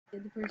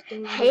The first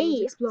thing I do is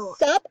Hey, explore.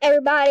 sup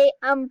everybody?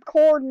 I'm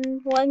recording.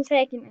 1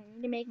 second. I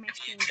need to make my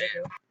screen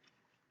bigger.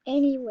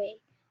 Anyway,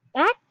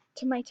 back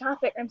to my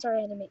topic. I'm sorry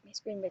I had to make my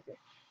screen bigger.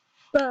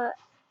 But.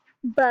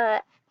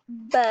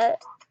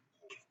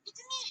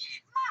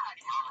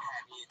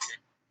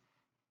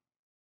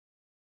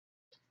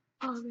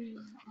 Oh man.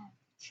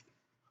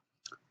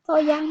 Oh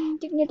yeah, I'm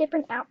doing a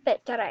different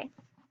outfit today.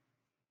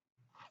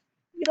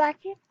 You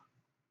like it?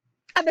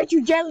 I bet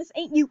you're jealous,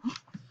 ain't you?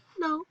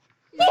 No.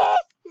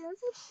 Yes!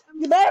 Yes.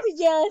 You better be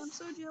jealous. I'm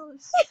so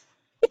jealous.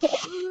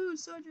 Woohoo,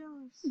 so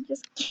jealous.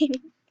 Just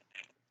kidding.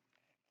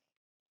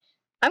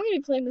 I'm gonna be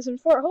playing this in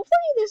 4.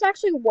 Hopefully this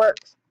actually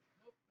works.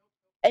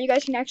 And you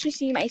guys can actually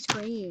see my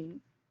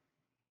screen.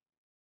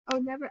 I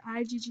would never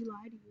IGG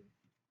lie to you.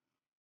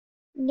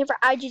 Never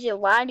I did a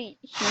lot of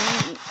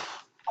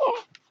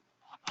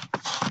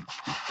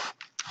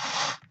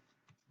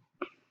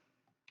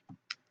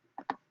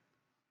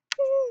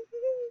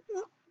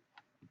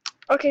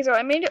Okay, so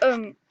I made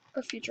a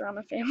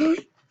Futurama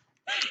family.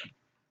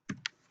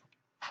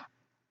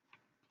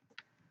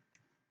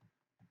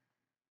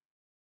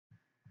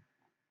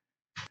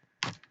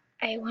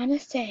 I wanna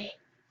say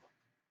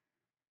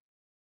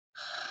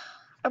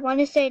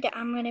that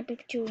I'm gonna be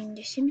doing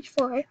The Sims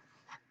 4,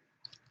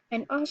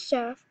 and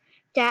also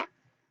that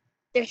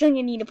there's something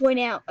I need to point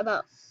out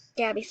about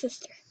Gabby's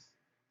sister.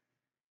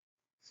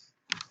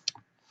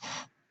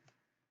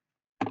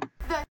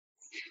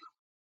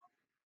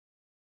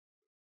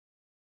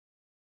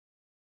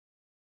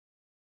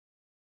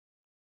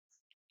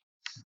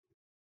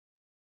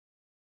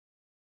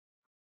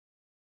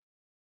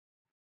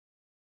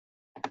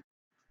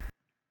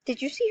 Did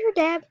you see her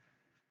dad?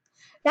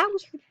 That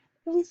was her dad.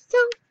 It was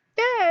so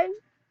bad.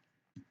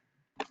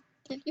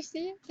 Did you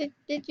see it?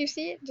 Did you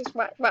see it? Just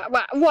watch.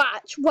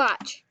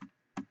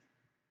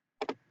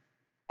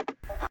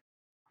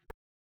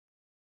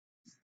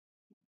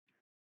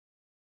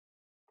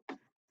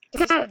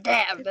 God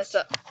damn, that's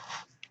up.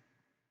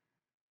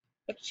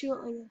 She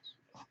went like this.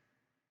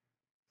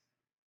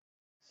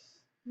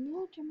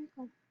 No,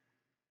 Jamaica.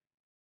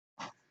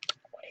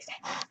 What is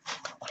that?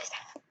 What is that?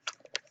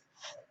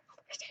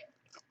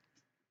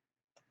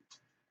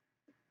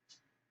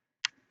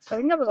 I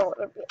think that was all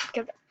of it.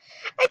 Because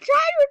I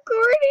tried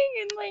recording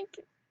and like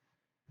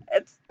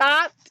it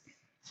stopped.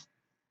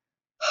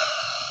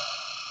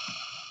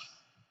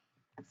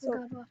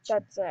 So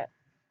that's it.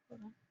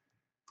 Hold on.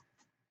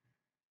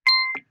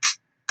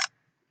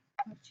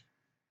 Watch.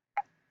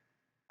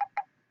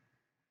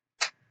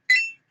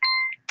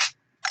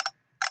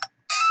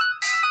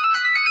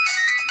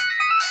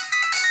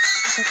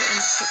 It's like an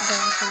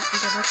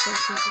introduction.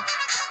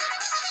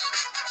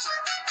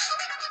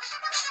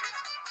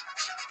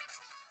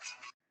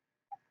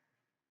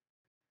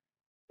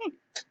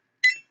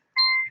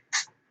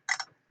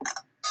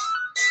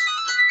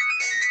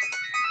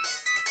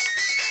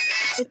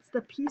 It's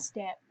the peace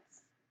dance.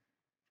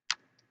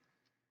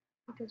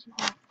 Because you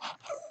have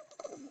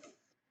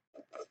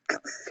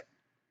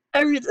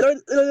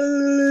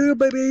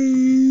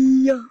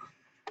Baby.